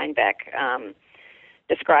John Steinbeck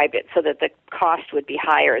described it, so that the cost would be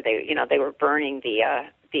higher. They were burning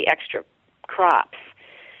the extra crops.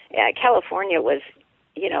 California was,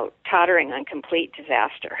 tottering on complete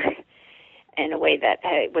disaster in a way that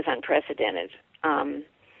was unprecedented.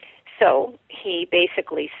 So he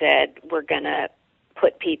basically said, we're going to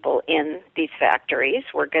put people in these factories.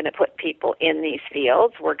 We're going to put people in these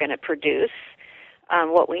fields. We're going to produce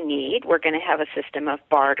what we need. We're going to have a system of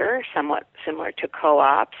barter, somewhat similar to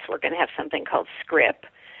co-ops. We're going to have something called scrip,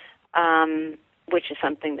 which is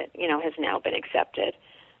something that, has now been accepted.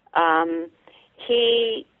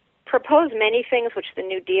 He proposed many things which the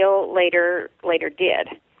New Deal later did.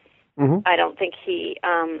 Mm-hmm. I don't think he...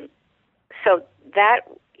 so that...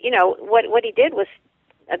 what he did was,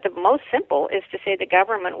 the most simple is to say the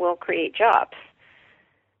government will create jobs,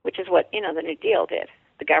 which is what, the New Deal did.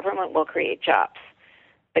 The government will create jobs.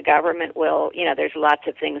 The government will, there's lots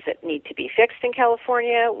of things that need to be fixed in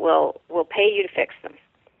California. We'll pay you to fix them.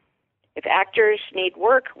 If actors need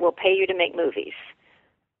work, we'll pay you to make movies.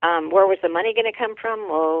 Where was the money going to come from?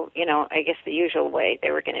 Well, I guess the usual way.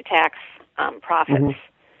 They were going to tax profits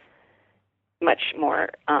much more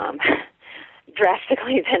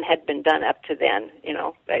drastically than had been done up to then.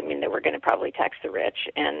 They were going to probably tax the rich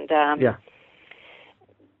and,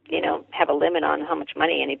 have a limit on how much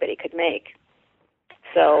money anybody could make.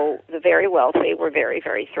 So the very wealthy were very,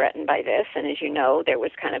 very threatened by this. And as you know, there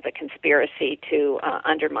was kind of a conspiracy to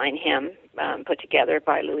undermine him, put together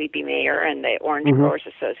by Louis B. Mayer and the Orange Growers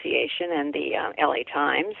Association and the LA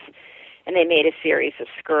Times. And they made a series of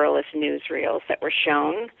scurrilous newsreels that were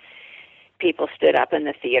shown. People stood up in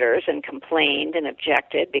the theaters and complained and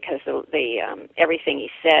objected because everything he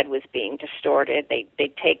said was being distorted.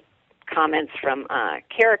 They'd take comments from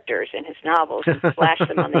characters in his novels and flash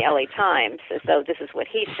them on the LA Times as though this is what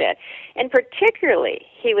he said. And particularly,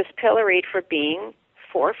 he was pilloried for being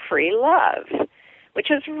for free love, which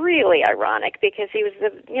was really ironic because he was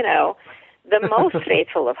the most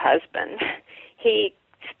faithful of husbands. He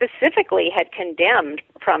specifically had condemned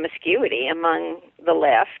promiscuity among the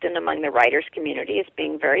left and among the writers' community as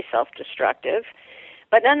being very self-destructive.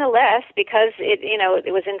 But nonetheless, because it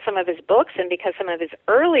was in some of his books and because some of his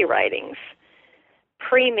early writings,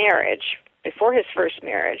 pre-marriage, before his first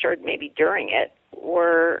marriage, or maybe during it,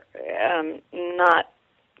 were not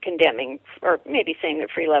condemning, or maybe saying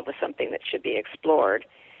that free love was something that should be explored.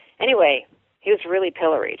 Anyway, he was really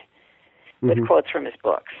pilloried with quotes from his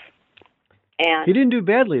books. And he didn't do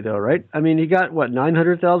badly, though, right? I mean, he got,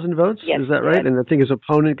 900,000 votes? Yes, is that right? And I think his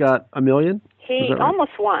opponent got 1 million? He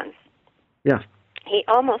almost won. Yeah. He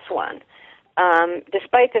almost won,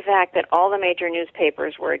 despite the fact that all the major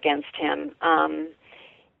newspapers were against him.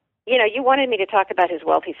 You wanted me to talk about his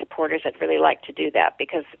wealthy supporters. I'd really like to do that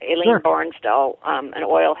because Eileen Barnsdall, an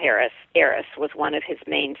oil heiress, was one of his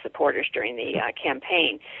main supporters during the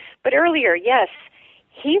campaign. But earlier, yes,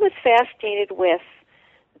 he was fascinated with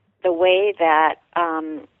the way that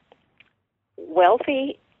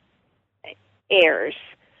wealthy heirs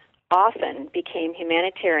often became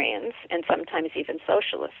humanitarians and sometimes even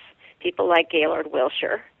socialists. People like Gaylord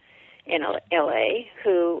Wilshire in L.A.,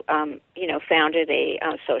 who, founded a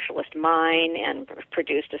socialist mine and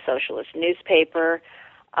produced a socialist newspaper.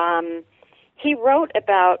 He wrote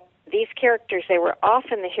about these characters. They were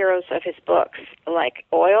often the heroes of his books, like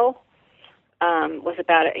oil was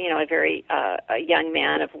about a very a young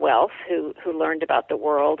man of wealth who learned about the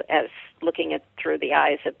world as looking at through the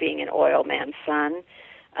eyes of being an oil man's son.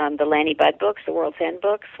 The Lanny Budd books, the World's End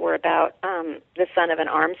books, were about the son of an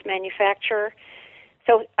arms manufacturer.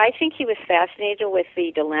 So I think he was fascinated with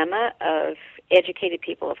the dilemma of educated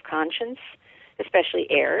people of conscience, especially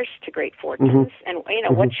heirs to great fortunes, and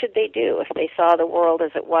what should they do if they saw the world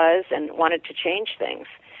as it was and wanted to change things.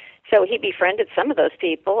 So he befriended some of those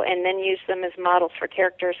people and then used them as models for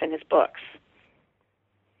characters in his books.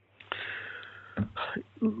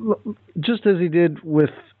 Just as he did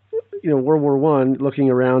with World War I, looking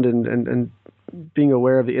around and being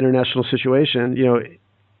aware of the international situation,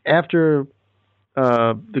 after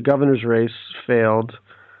the governor's race failed,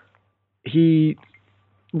 he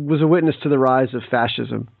was a witness to the rise of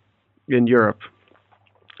fascism in Europe.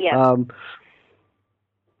 Yeah.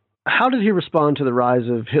 How did he respond to the rise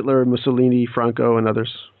of Hitler, Mussolini, Franco, and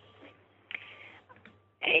others?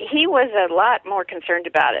 He was a lot more concerned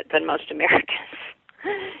about it than most Americans.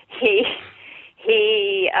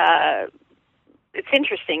 It's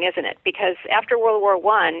interesting, isn't it? Because after World War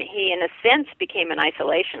I, he, in a sense, became an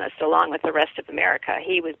isolationist along with the rest of America.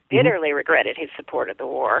 He was bitterly regretted his support of the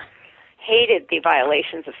war, hated the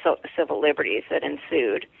violations of civil liberties that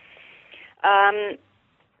ensued.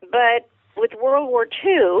 But with World War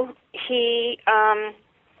II, he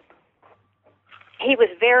was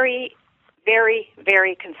very, very,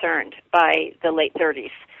 very concerned by the late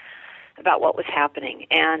 30s about what was happening,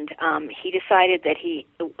 and he decided that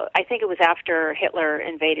I think it was after Hitler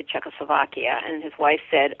invaded Czechoslovakia, and his wife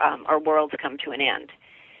said, our world's come to an end.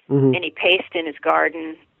 And he paced in his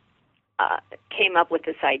garden, came up with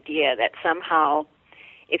this idea that somehow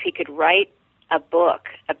if he could write a book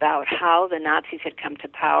about how the Nazis had come to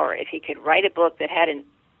power, if he could write a book that had a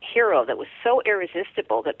hero that was so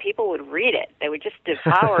irresistible that people would read it, they would just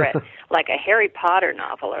devour it like a Harry Potter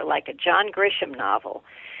novel or like a John Grisham novel,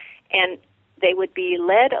 and they would be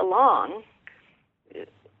led along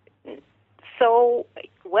so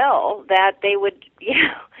well that they would,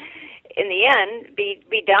 in the end,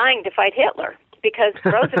 be dying to fight Hitler, because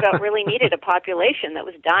Roosevelt really needed a population that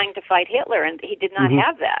was dying to fight Hitler, and he did not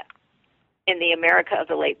have that in the America of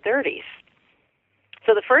the late 30s.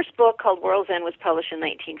 So the first book, called World's End, was published in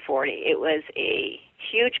 1940. It was a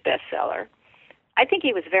huge bestseller. I think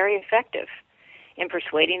he was very effective in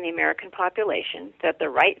persuading the American population that the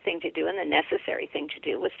right thing to do and the necessary thing to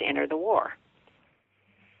do was to enter the war.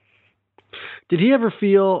 Did he ever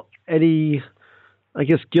feel any, I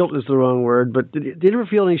guess guilt is the wrong word, but did he ever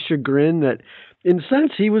feel any chagrin that, in a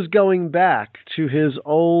sense, he was going back to his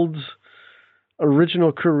old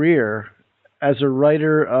original career as a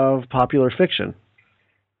writer of popular fiction,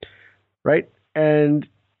 right? And,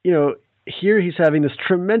 here he's having this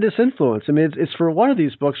tremendous influence. I mean, it's for one of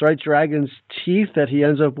these books, right, Dragon's Teeth, that he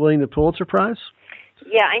ends up winning the Pulitzer Prize?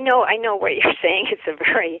 Yeah, I know what you're saying. It's a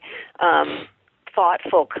very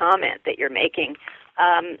thoughtful comment that you're making.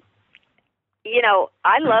 I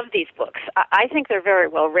love these books. I think they're very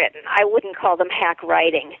well written. I wouldn't call them hack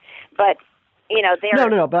writing, but they're...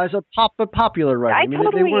 No, but as a popular writer.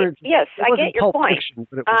 Yes, I get your point. Fiction,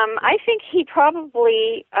 but I think he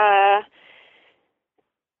probably,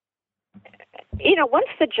 once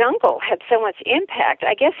The Jungle had so much impact,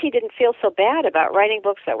 I guess he didn't feel so bad about writing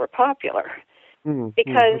books that were popular.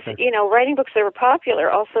 Because, writing books that were popular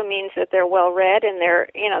also means that they're well read and they're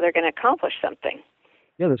going to accomplish something.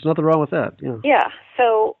 Yeah, there's nothing wrong with that. Yeah.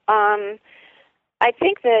 So I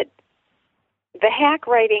think that the hack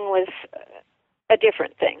writing was a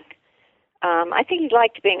different thing. I think he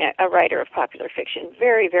liked being a writer of popular fiction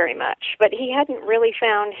very, very much, but he hadn't really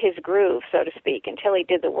found his groove, so to speak, until he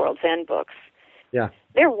did the World's End books. Yeah.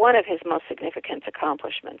 They're one of his most significant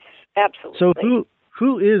accomplishments. Absolutely. So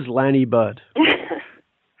who is Lanny Budd?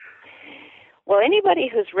 Well, anybody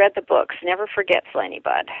who's read the books never forgets Lanny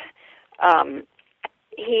Budd.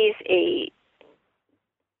 He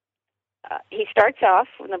starts off,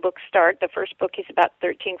 when the books start, the first book he's about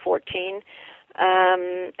 13, 14.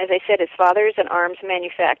 As I said, his father is an arms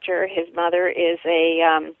manufacturer. His mother is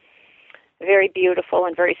a very beautiful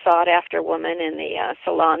and very sought-after woman in the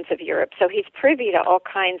salons of Europe. So he's privy to all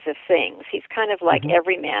kinds of things. He's kind of like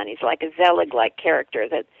everyman. He's like a Zelig-like character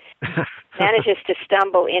that manages to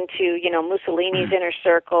stumble into, Mussolini's inner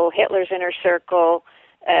circle, Hitler's inner circle,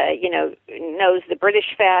 knows the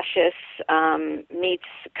British fascists, meets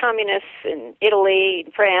communists in Italy,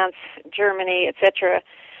 France, Germany, etc.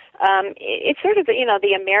 It's sort of,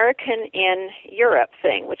 the American in Europe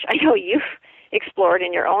thing, which I know you've explored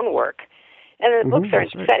in your own work. And the books are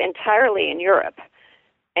set entirely in Europe.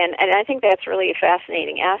 And I think that's really a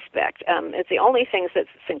fascinating aspect. It's the only things that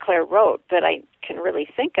Sinclair wrote that I can really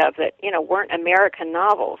think of that, weren't American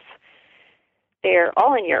novels. They're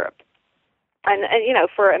all in Europe. And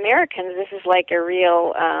for Americans, this is like a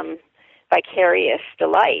real vicarious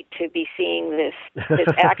delight to be seeing this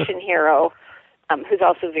action hero who's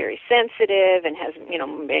also very sensitive and has,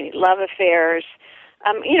 many love affairs,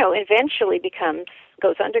 eventually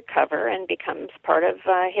goes undercover and becomes part of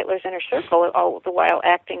Hitler's inner circle, all the while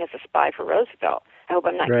acting as a spy for Roosevelt. I hope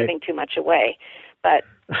I'm not giving too much away, but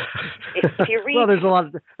if you read, well, there's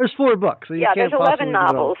 4 books. So there's 11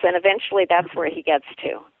 novels, and eventually that's where he gets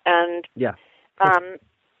to. And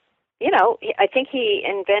I think he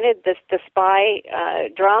invented the spy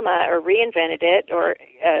drama, or reinvented it, or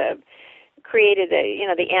created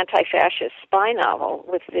the anti-fascist spy novel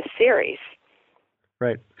with this series.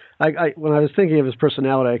 Right. When I was thinking of his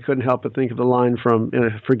personality, I couldn't help but think of the line from,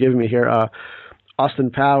 forgive me here,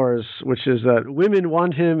 Austin Powers, which is that women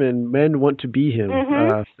want him and men want to be him.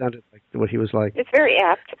 Sounded like what he was like. It's very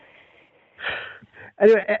apt.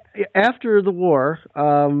 Anyway, after the war,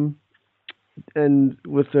 and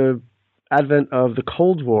with the advent of the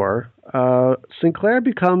Cold War, Sinclair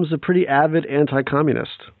becomes a pretty avid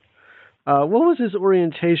anti-communist. What was his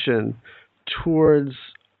orientation towards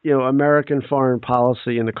American foreign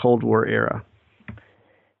policy in the Cold War era?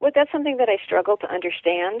 Well, that's something that I struggle to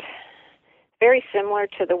understand. Very similar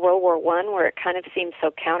to the World War I, where it kind of seems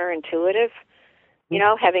so counterintuitive.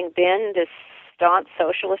 Having been this staunch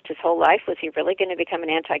socialist his whole life, was he really going to become an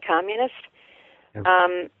anti-communist? Yeah.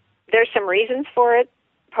 There's some reasons for it,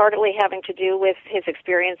 partly having to do with his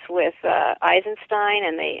experience with Eisenstein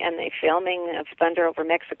and the filming of Thunder Over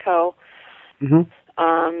Mexico.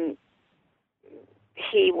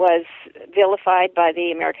 He was vilified by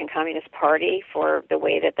the American Communist Party for the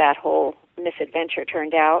way that whole misadventure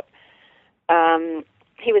turned out.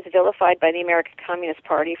 He was vilified by the American Communist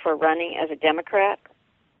Party for running as a Democrat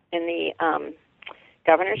in the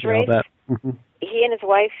governor's race. He and his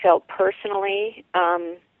wife felt personally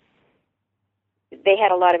they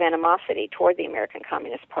had a lot of animosity toward the American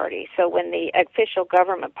Communist Party. So when the official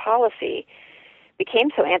government policy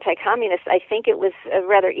became so anti-communist, I think it was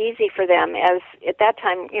rather easy for them, as at that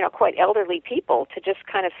time, quite elderly people, to just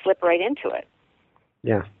kind of slip right into it.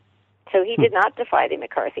 Yeah. So he did not defy the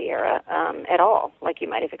McCarthy era at all, like you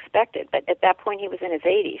might have expected. But at that point, he was in his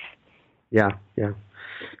 80s. Yeah.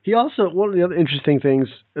 He also, one of the other interesting things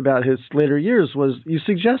about his later years was you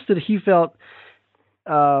suggested he felt,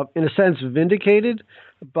 in a sense, vindicated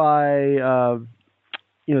by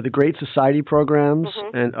the Great Society programs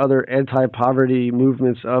and other anti-poverty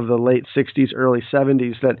movements of the late 60s, early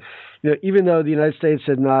 70s, that even though the United States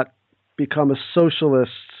had not become a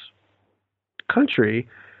socialist country,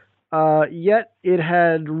 yet it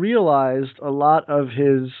had realized a lot of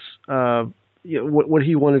his what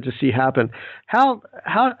he wanted to see happen. How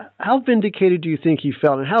vindicated do you think he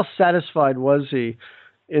felt, and how satisfied was he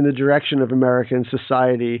in the direction of American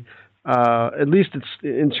society? At least it's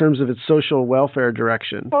in terms of its social welfare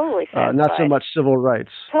direction. Totally satisfied. Not so much civil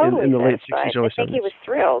rights in the late 60s, early 70s. I think he was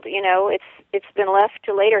thrilled. It's been left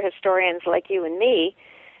to later historians like you and me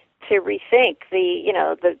to rethink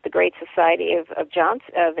the Great Society of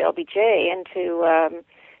LBJ, and to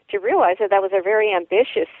realize that was a very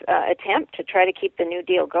ambitious attempt to try to keep the New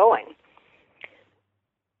Deal going.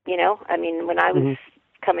 When I was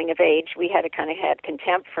coming of age, we had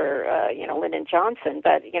contempt for Lyndon Johnson,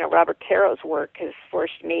 but Robert Caro's work has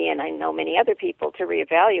forced me, and I know many other people, to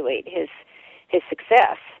reevaluate his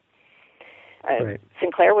success.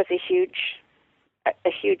 Sinclair was a huge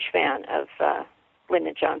fan of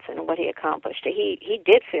Lyndon Johnson and what he accomplished. He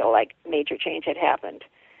did feel like major change had happened.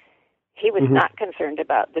 He was not concerned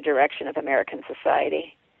about the direction of American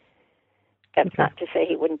society. That's not to say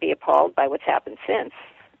he wouldn't be appalled by what's happened since.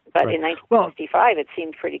 But in 1965, it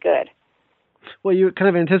seemed pretty good. Well, you kind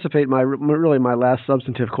of anticipate my last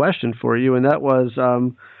substantive question for you, and that was,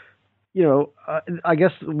 I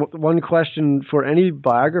guess one question for any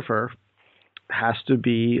biographer has to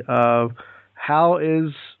be, how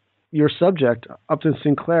is your subject, Upton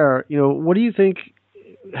Sinclair, what do you think,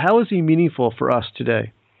 how is he meaningful for us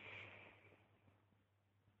today?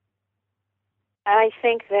 I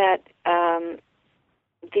think that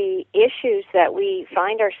the issues that we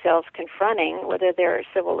find ourselves confronting, whether they're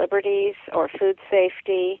civil liberties or food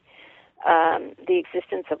safety, the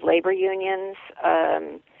existence of labor unions,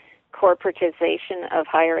 corporatization of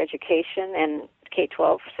higher education and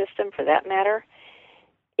K-12 system for that matter,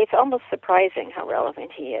 it's almost surprising how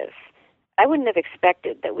relevant he is. I wouldn't have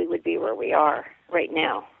expected that we would be where we are right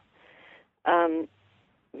now.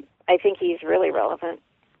 I think he's really relevant.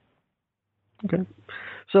 Okay.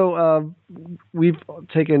 So we've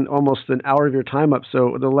taken almost an hour of your time up.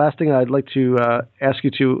 So the last thing I'd like to ask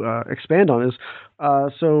you to expand on is,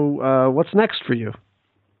 what's next for you?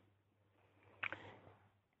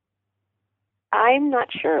 I'm not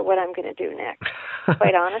sure what I'm going to do next,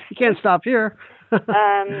 quite honestly. You can't stop here.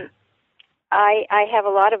 I have a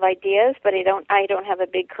lot of ideas, but I don't have a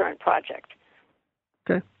big current project.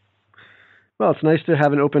 Okay. Well, it's nice to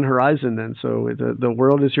have an open horizon then, so the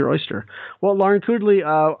world is your oyster. Well, Lauren Coodley,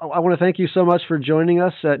 I want to thank you so much for joining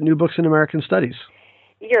us at New Books in American Studies.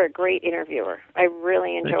 You're a great interviewer. I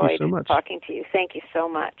really enjoyed talking to you. Thank you so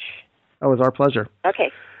much. Oh, it was our pleasure. Okay.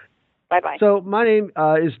 Bye-bye. So my name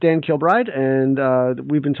is Dan Kilbride,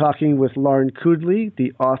 and we've been talking with Lauren Coodley,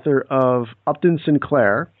 the author of Upton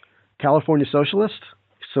Sinclair, California Socialist,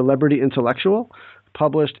 Celebrity Intellectual,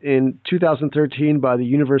 published in 2013 by the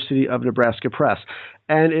University of Nebraska Press.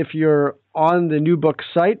 And if you're on the New Books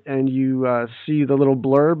site and you see the little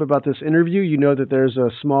blurb about this interview, you know that there's a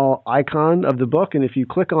small icon of the book, and if you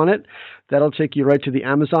click on it, that'll take you right to the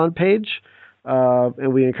Amazon page.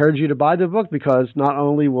 And we encourage you to buy the book because not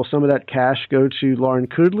only will some of that cash go to Lauren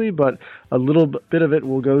Coodley, but a little bit of it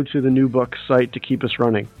will go to the New Books site to keep us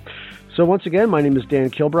running. So once again, my name is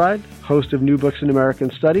Dan Kilbride, host of New Books in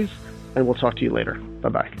American Studies, and we'll talk to you later.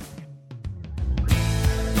 Bye-bye.